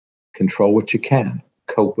Control what you can,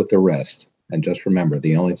 cope with the rest. And just remember,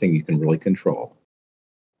 the only thing you can really control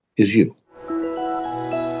is you.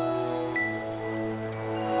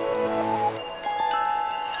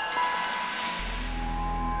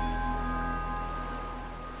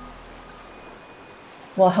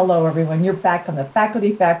 Well, hello, everyone. You're back on the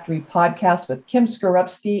Faculty Factory podcast with Kim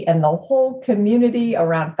Skorupski and the whole community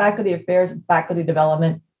around faculty affairs and faculty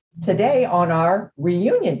development. Today on our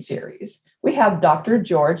reunion series, we have Dr.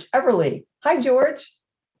 George Everly. Hi, George.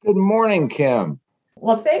 Good morning, Kim.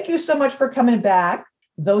 Well, thank you so much for coming back.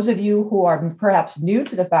 Those of you who are perhaps new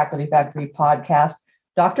to the Faculty Factory podcast,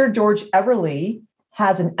 Dr. George Everly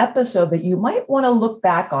has an episode that you might want to look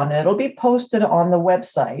back on. It'll be posted on the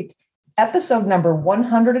website. Episode number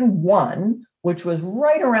 101, which was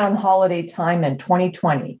right around holiday time in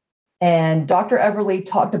 2020. And Dr. Everly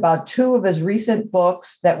talked about two of his recent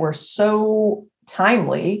books that were so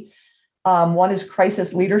timely. One is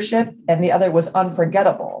Crisis Leadership, and the other was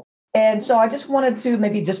Unforgettable. And so I just wanted to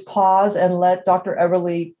maybe just pause and let Dr.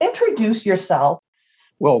 Everly introduce yourself.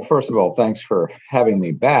 Well, first of all, thanks for having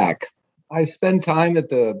me back. I spend time at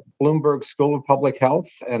the Bloomberg School of Public Health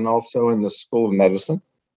and also in the School of Medicine.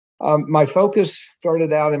 My focus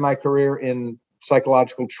started out in my career in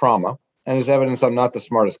psychological trauma. And as evidence, I'm not the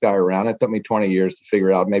smartest guy around. It took me 20 years to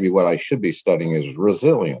figure out maybe what I should be studying is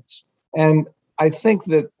resilience. And I think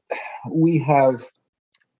that we have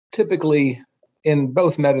typically, in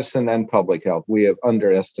both medicine and public health, we have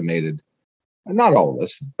underestimated, not all of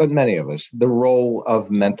us, but many of us, the role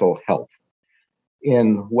of mental health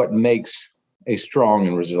in what makes a strong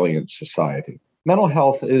and resilient society. Mental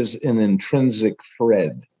health is an intrinsic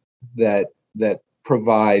thread that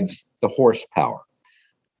provides the horsepower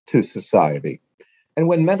to society. And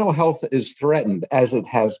when mental health is threatened, as it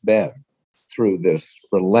has been through this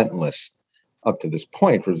relentless, up to this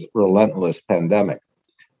point, relentless pandemic,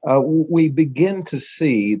 we begin to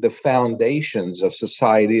see the foundations of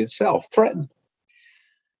society itself threatened.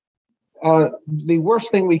 The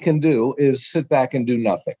worst thing we can do is sit back and do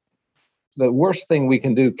nothing. The worst thing we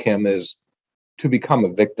can do, Kim, is to become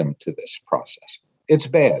a victim to this process. It's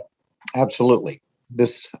bad. Absolutely.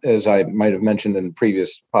 This, as I might have mentioned in the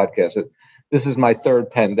previous podcast, this is my third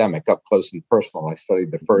pandemic up close and personal. I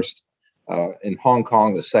studied the first in Hong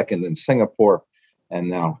Kong, the second in Singapore, and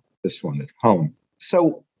now this one at home.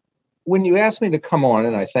 So when you asked me to come on,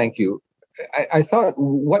 and I thank you, I thought,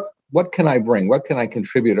 what can I bring? What can I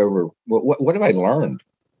contribute over? What have I learned,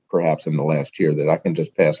 perhaps, in the last year that I can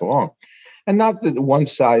just pass along? And not that one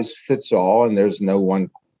size fits all, and there's no one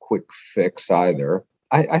quick fix either.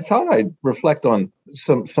 I thought I'd reflect on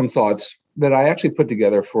some thoughts that I actually put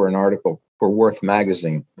together for an article for Worth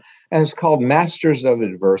Magazine. And it's called Masters of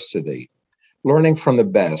Adversity, Learning from the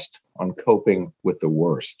Best on Coping with the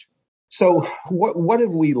Worst. So what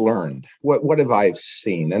have we learned? What have I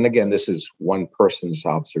seen? And again, this is one person's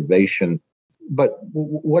observation, but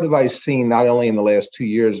what have I seen not only in the last 2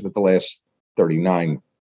 years, but the last 39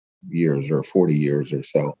 years or 40 years or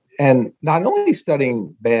so? And not only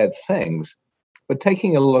studying bad things, but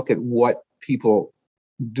taking a look at what people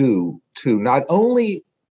do to not only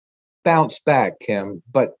bounce back, Kim,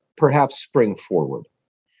 but perhaps spring forward.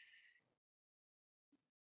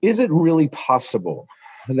 Is it really possible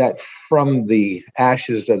that from the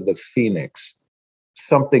ashes of the phoenix,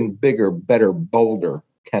 something bigger, better, bolder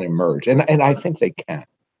can emerge? And I think they can.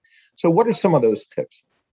 So what are some of those tips?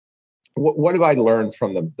 What have I learned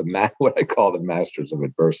from what I call the masters of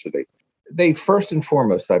adversity? They first and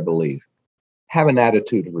foremost, I believe, have an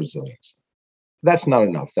attitude of resilience. That's not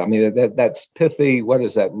enough. I mean, that's pithy. What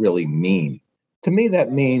does that really mean? To me,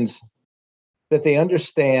 that means that they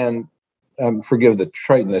understand, forgive the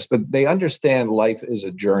triteness, but they understand life is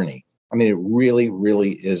a journey. I mean, it really,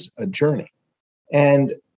 really is a journey.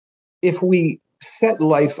 And if we set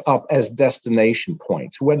life up as destination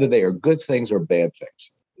points, whether they are good things or bad things,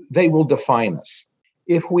 they will define us.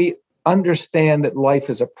 If we understand that life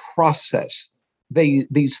is a process,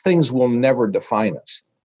 these things will never define us.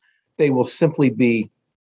 They will simply be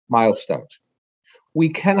milestones. We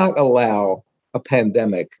cannot allow a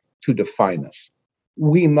pandemic to define us.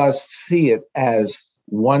 We must see it as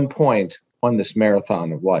one point on this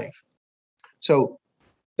marathon of life. So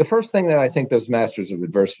the first thing that I think those masters of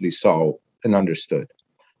adversity saw and understood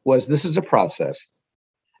was this is a process.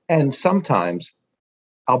 And sometimes,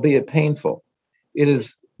 albeit painful, it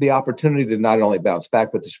is the opportunity to not only bounce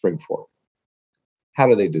back, but to spring forward. How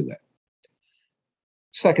do they do that?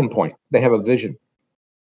 Second point, they have a vision.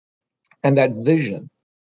 And that vision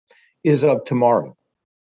is of tomorrow.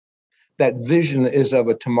 That vision is of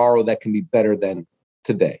a tomorrow that can be better than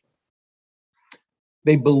today.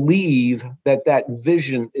 They believe that that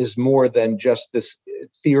vision is more than just this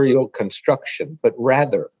ethereal construction, but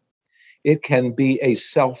rather it can be a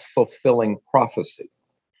self-fulfilling prophecy.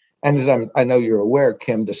 And as I know you're aware,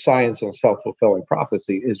 Kim, the science of self-fulfilling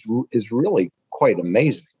prophecy is really quite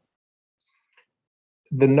amazing.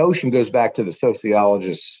 The notion goes back to the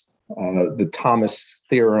sociologists, the Thomas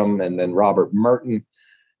theorem, and then Robert Merton,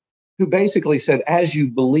 who basically said, as you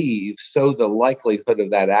believe, so the likelihood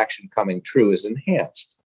of that action coming true is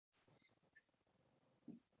enhanced.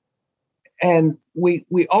 And we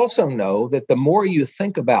also know that the more you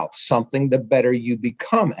think about something, the better you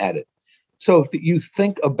become at it. So if you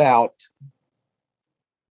think about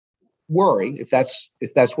worry, if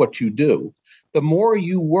that's what you do, the more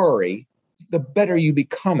you worry, the better you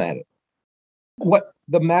become at it. What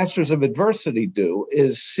the masters of adversity do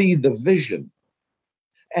is see the vision.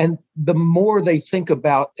 And the more they think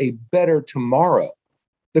about a better tomorrow,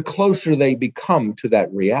 the closer they become to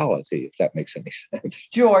that reality, if that makes any sense.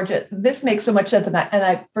 George, this makes so much sense. And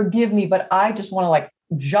I forgive me, but I just want to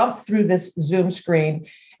jump through this Zoom screen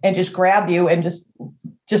and just grab you and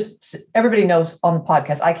just everybody knows on the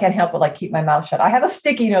podcast, I can't help but keep my mouth shut. I have a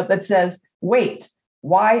sticky note that says, wait,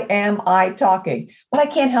 why am I talking? But I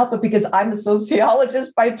can't help it because I'm a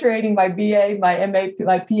sociologist by training, my BA, my MA,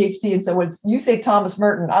 my PhD. And so when you say Thomas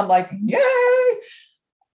Merton, I'm like, yay!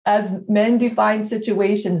 As men define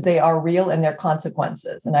situations, they are real and their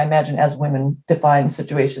consequences. And I imagine as women define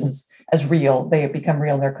situations as real, they become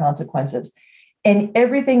real in their consequences. And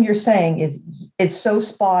everything you're saying is so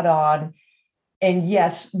spot on. And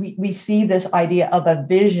yes, we see this idea of a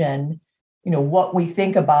vision, what we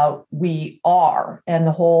think about, we are, and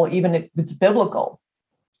the whole, even if it's biblical,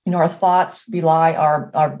 our thoughts belie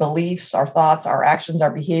our beliefs, our thoughts, our actions, our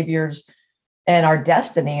behaviors, and our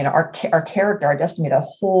destiny and our character, our destiny, the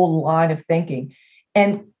whole line of thinking.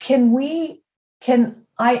 And can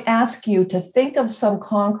I ask you to think of some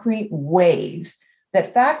concrete ways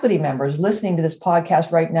that faculty members listening to this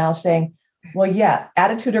podcast right now saying, well, yeah,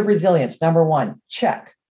 attitude of resilience, number one,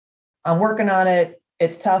 check. I'm working on it.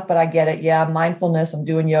 It's tough, but I get it. Yeah, mindfulness, I'm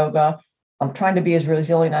doing yoga. I'm trying to be as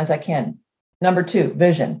resilient as I can. Number two,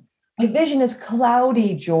 vision. My vision is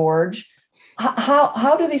cloudy, George.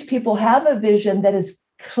 How do these people have a vision that is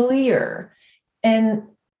clear? And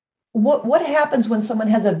what happens when someone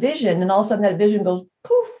has a vision and all of a sudden that vision goes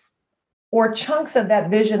poof, or chunks of that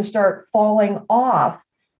vision start falling off?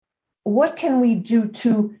 What can we do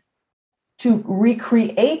to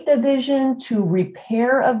recreate the vision, to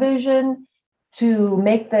repair a vision, to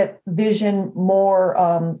make that vision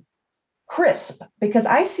more crisp? Because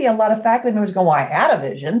I see a lot of faculty members go, well, I had a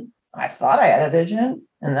vision. I thought I had a vision,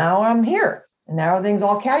 and now I'm here. And now everything's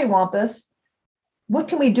all cattywampus. What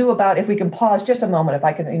can we do about, if we can pause just a moment, if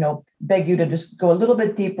I can, beg you to just go a little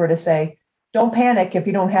bit deeper to say, don't panic if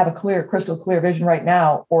you don't have a clear, crystal clear vision right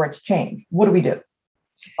now, or it's changed. What do we do?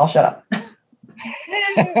 I'll shut up.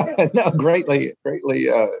 No, greatly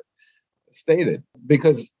stated,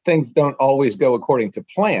 because things don't always go according to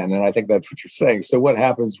plan. And I think that's what you're saying. So what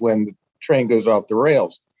happens when the train goes off the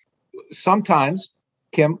rails? Sometimes,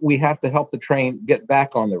 Kim, we have to help the train get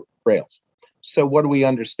back on the rails. So what do we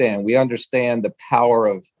understand? We understand the power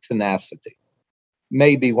of tenacity.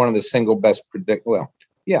 Maybe one of the single best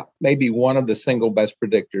maybe one of the single best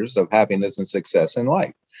predictors of happiness and success in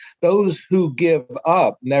life. Those who give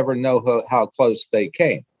up never know how close they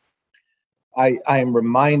came. I am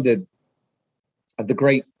reminded of the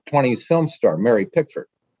great 20s film star, Mary Pickford,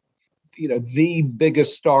 the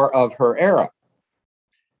biggest star of her era.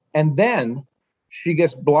 And then she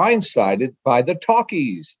gets blindsided by the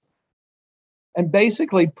talkies and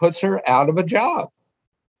basically puts her out of a job.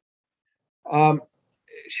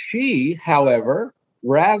 She, however,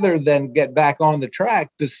 rather than get back on the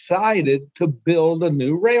track, decided to build a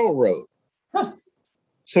new railroad. Huh.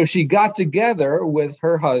 So she got together with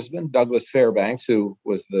her husband, Douglas Fairbanks, who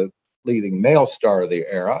was the leading male star of the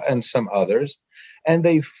era, and some others, and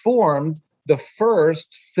they formed the first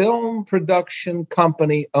film production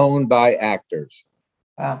company owned by actors.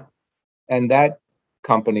 Wow. And that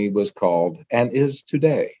company was called, and is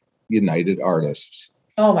today, United Artists.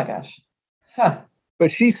 Oh my gosh. Huh. But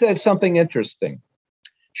she said something interesting.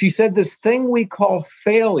 She said this thing we call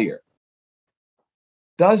failure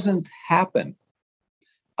doesn't happen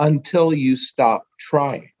until you stop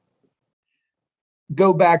trying.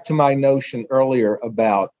 Go back to my notion earlier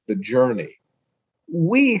about the journey.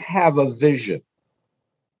 We have a vision.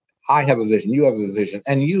 I have a vision. You have a vision.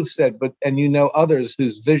 And you've said, and others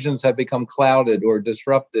whose visions have become clouded or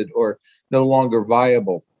disrupted or no longer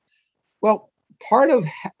viable. Well, part of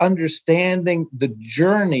understanding the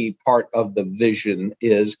journey part of the vision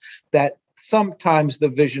is that sometimes the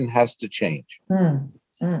vision has to change. Mm,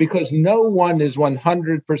 mm. Because no one is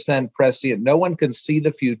 100% prescient. No one can see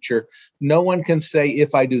the future. No one can say,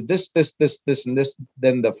 if I do this, and this,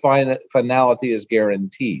 then the finality is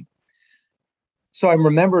guaranteed. So I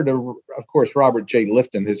remembered, of course, Robert J.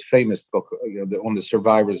 Lifton, his famous book on the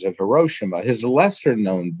survivors of Hiroshima. His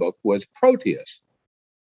lesser-known book was Proteus.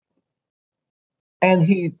 And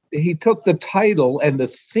he took the title and the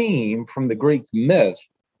theme from the Greek myth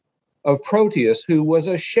of Proteus, who was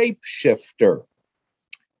a shapeshifter.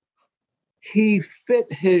 He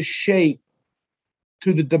fit his shape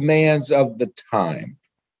to the demands of the time.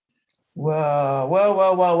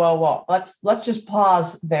 Whoa. Let's just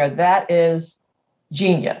pause there. That is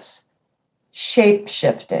genius. Shape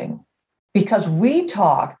shifting. Because we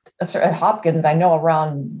talked at Hopkins, and I know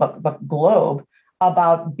around the globe,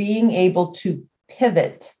 about being able to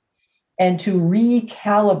pivot and to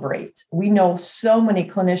recalibrate. We know so many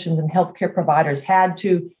clinicians and healthcare providers had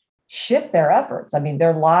to shift their efforts. I mean,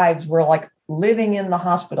 their lives were like living in the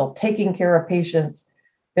hospital, taking care of patients.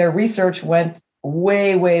 Their research went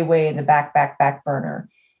way in the back burner.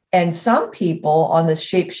 And some people on this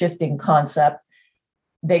shape-shifting concept,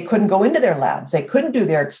 they couldn't go into their labs. They couldn't do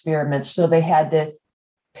their experiments. So they had to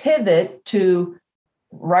pivot to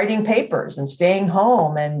writing papers and staying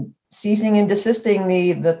home and ceasing and desisting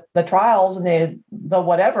the trials and the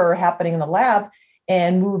whatever happening in the lab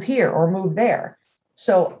and move here or move there.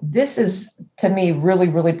 So this is, to me,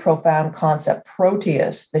 really profound concept.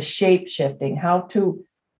 Proteus, the shape shifting,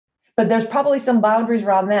 but there's probably some boundaries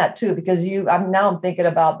around that too, because I'm thinking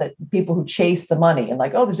about the people who chase the money and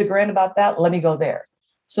like, oh, there's a grant about that. Let me go there.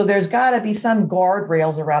 So there's got to be some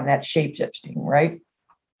guardrails around that shape shifting, right?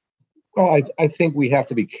 Well, I think we have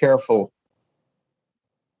to be careful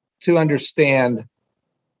to understand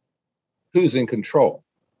who's in control.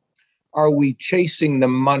 Are we chasing the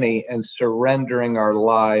money and surrendering our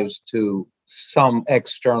lives to some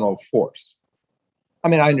external force? I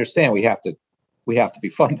mean, I understand we have to be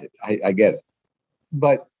funded. I get it.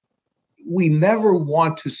 But we never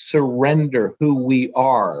want to surrender who we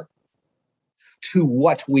are to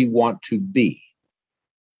what we want to be.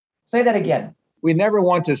 Say that again. We never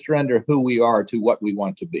want to surrender who we are to what we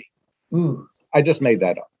want to be. Ooh. I just made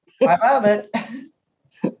that up. I love it.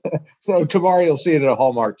 So tomorrow you'll see it at a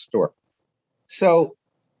Hallmark store. So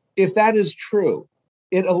if that is true,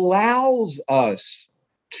 it allows us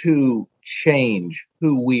to change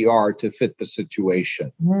who we are to fit the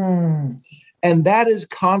situation. And that is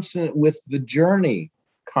consonant with the journey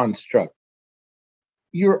construct.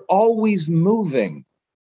 You're always moving.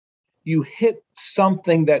 You hit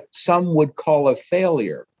something that some would call a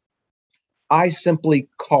failure. I simply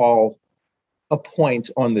call a point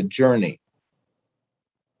on the journey.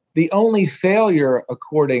 The only failure,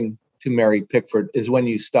 according to Mary Pickford, is when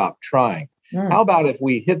you stop trying. How about if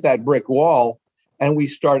we hit that brick wall and we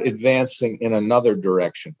start advancing in another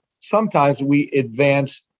direction? Sometimes we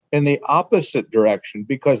advance in the opposite direction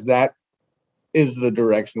because that is the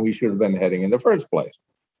direction we should have been heading in the first place.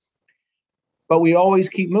 But we always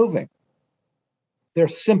keep moving. There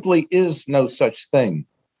simply is no such thing,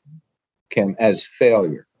 Kim, as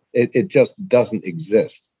failure. It just doesn't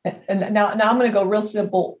exist. And now I'm going to go real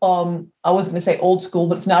simple. I was going to say old school,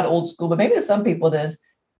 but it's not old school. But maybe to some people it is.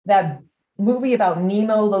 That movie about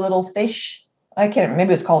Nemo, the little fish.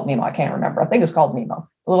 Maybe it's called Nemo. I can't remember. I think it's called Nemo,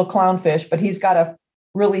 the little clownfish. But he's got a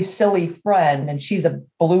really silly friend, and she's a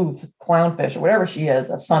blue clownfish or whatever she is,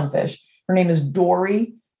 a sunfish. Her name is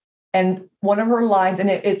Dory. And one of her lines, and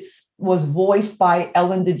it was voiced by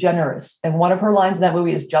Ellen DeGeneres. And one of her lines in that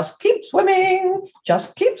movie is, just keep swimming,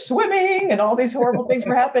 just keep swimming. And all these horrible things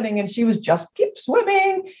were happening. And she was just keep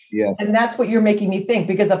swimming. Yes. And that's what you're making me think.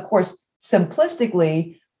 Because, of course,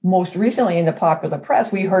 simplistically, most recently in the popular press,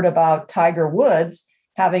 we heard about Tiger Woods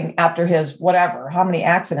having, after his whatever, how many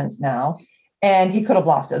accidents now, and he could have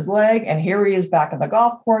lost his leg. And here he is back on the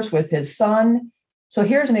golf course with his son. So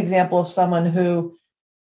here's an example of someone who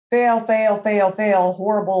fail,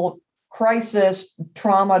 horrible crisis,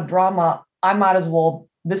 trauma, drama. I might as well,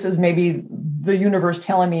 this is maybe the universe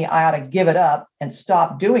telling me I ought to give it up and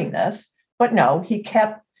stop doing this. But no, he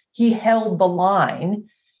held the line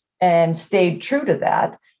and stayed true to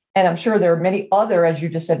that. And I'm sure there are many other, as you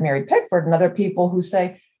just said, Mary Pickford and other people who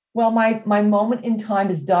say, well, my moment in time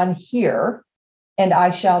is done here, and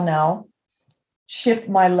I shall now shift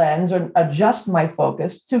my lens or adjust my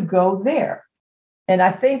focus to go there. And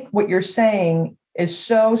I think what you're saying is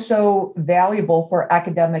so valuable for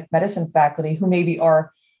academic medicine faculty who maybe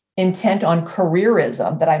are intent on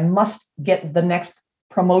careerism, that I must get the next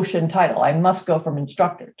promotion title. I must go from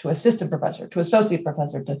instructor to assistant professor to associate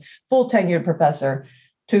professor to full tenured professor.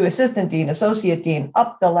 to assistant dean, associate dean,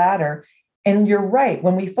 up the ladder. And you're right.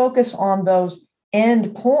 When we focus on those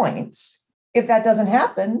end points, if that doesn't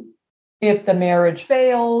happen, if the marriage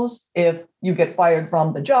fails, if you get fired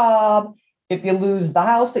from the job, if you lose the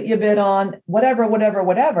house that you bid on,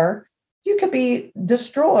 whatever, you could be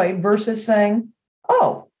destroyed versus saying,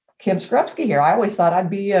 oh, Kim Skrupski here. I always thought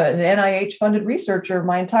I'd be an NIH-funded researcher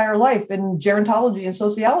my entire life in gerontology and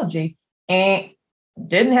sociology.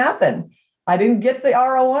 Didn't happen. I didn't get the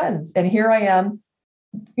RONs. And here I am,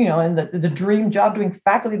 in the dream job doing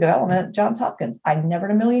faculty development at Johns Hopkins. I never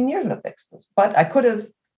in a million years would have fixed this, but I could have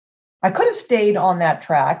stayed on that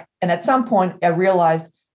track. And at some point I realized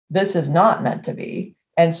this is not meant to be.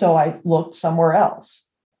 And so I looked somewhere else.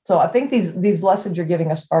 So I think these lessons you're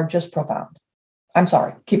giving us are just profound. I'm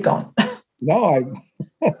sorry, keep going. No,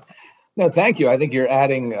 thank you. I think you're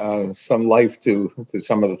adding some life to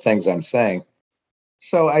some of the things I'm saying.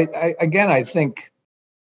 So I think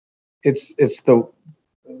it's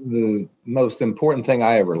the most important thing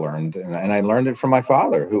I ever learned. And I learned it from my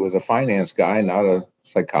father, who was a finance guy, not a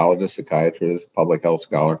psychologist, psychiatrist, public health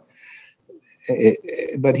scholar.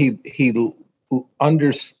 But he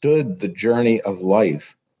understood the journey of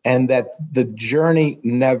life, and that the journey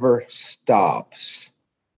never stops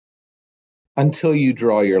until you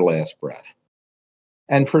draw your last breath.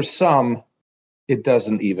 And for some, it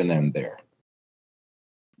doesn't even end there.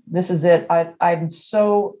 This is it. I'm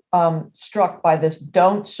so struck by this.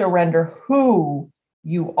 Don't surrender who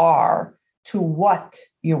you are to what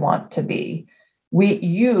you want to be.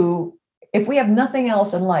 If we have nothing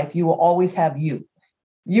else in life, you will always have you.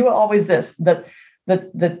 You will always this.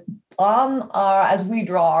 As we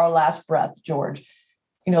draw our last breath, George,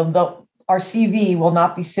 our CV will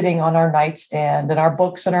not be sitting on our nightstand, and our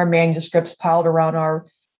books and our manuscripts piled around our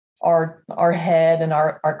head, and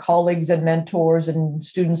our colleagues and mentors and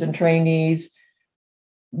students and trainees,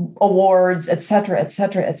 awards, et cetera, et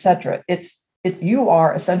cetera, et cetera. It's you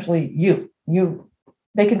are essentially you.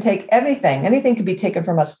 They can take anything can be taken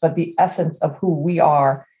from us, but the essence of who we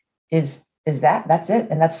are is that's it.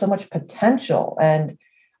 And that's so much potential. And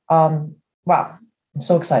wow, I'm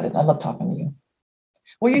so excited. I love talking to you.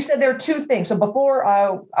 Well, you said there are two things. So before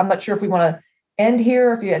I'm not sure if we want to end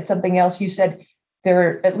here, if you had something else, you said there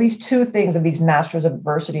are at least two things of these masters of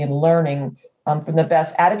adversity and learning from the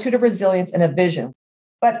best: attitude of resilience and a vision.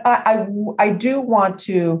 But I do want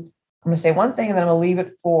to, I'm going to say one thing, and then I'm going to leave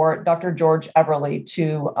it for Dr. George Everly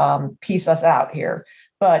to piece us out here.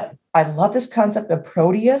 But I love this concept of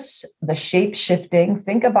Proteus, the shape shifting.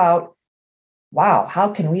 Think about, wow, how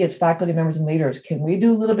can we as faculty members and leaders, can we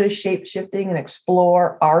do a little bit of shape shifting and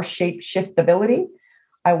explore our shape shiftability?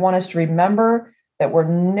 I want us to remember that we're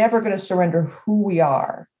never going to surrender who we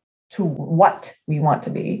are to what we want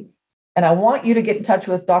to be. And I want you to get in touch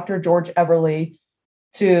with Dr. George Everly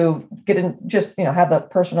to get in, just, have a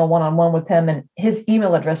personal one-on-one with him. And his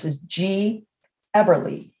email address is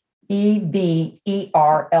geverly,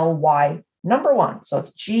 EVERLY, number 1. So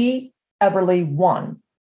it's geverly1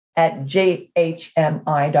 at jhmi.edu.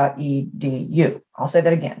 I'll say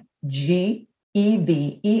that again,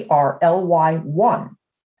 geverly1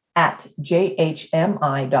 at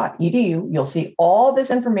jhmi.edu. You'll see all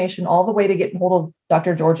this information, all the way to get hold of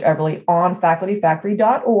Dr. George Everly on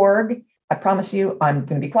facultyfactory.org. I promise you, I'm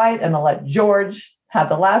going to be quiet and I'll let George have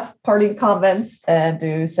the last parting comments and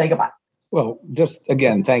to say goodbye. Well, just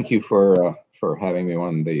again, thank you for having me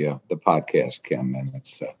on the podcast, Kim. And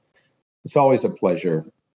it's always a pleasure.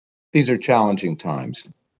 These are challenging times.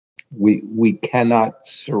 We cannot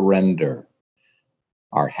surrender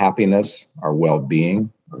our happiness, our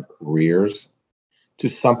well-being, our careers to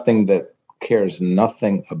something that cares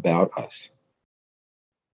nothing about us.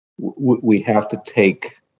 We have to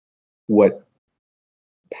take what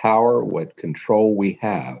power, what control we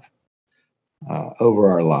have over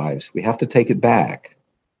our lives. We have to take it back.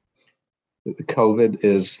 The COVID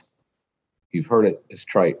is, you've heard it, it's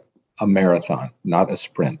trite, a marathon, not a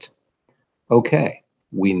sprint. Okay,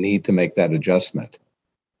 we need to make that adjustment.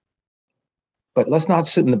 But let's not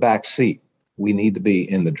sit in the back seat. We need to be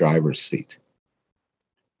in the driver's seat.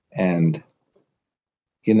 And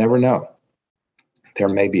you never know. There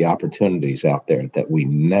may be opportunities out there that we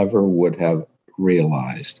never would have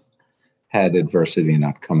realized had adversity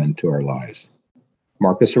not come into our lives.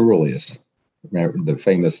 Marcus Aurelius, the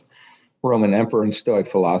famous Roman emperor and Stoic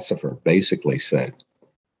philosopher, basically said,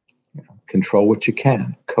 control what you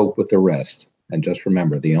can, cope with the rest. And just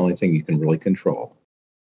remember, the only thing you can really control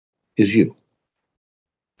is you.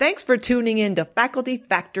 Thanks for tuning in to Faculty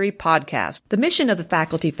Factory Podcast. The mission of the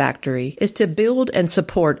Faculty Factory is to build and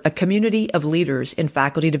support a community of leaders in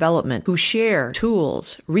faculty development who share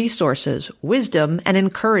tools, resources, wisdom, and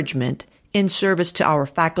encouragement in service to our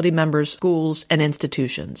faculty members, schools, and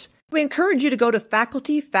institutions. We encourage you to go to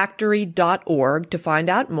facultyfactory.org to find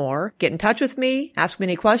out more. Get in touch with me, ask me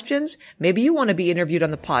any questions. Maybe you want to be interviewed on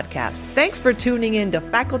the podcast. Thanks for tuning in to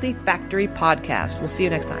Faculty Factory Podcast. We'll see you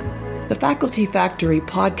next time. The Faculty Factory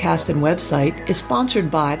podcast and website is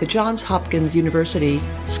sponsored by the Johns Hopkins University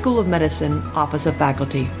School of Medicine Office of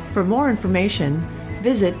Faculty. For more information,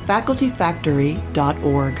 visit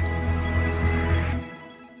facultyfactory.org.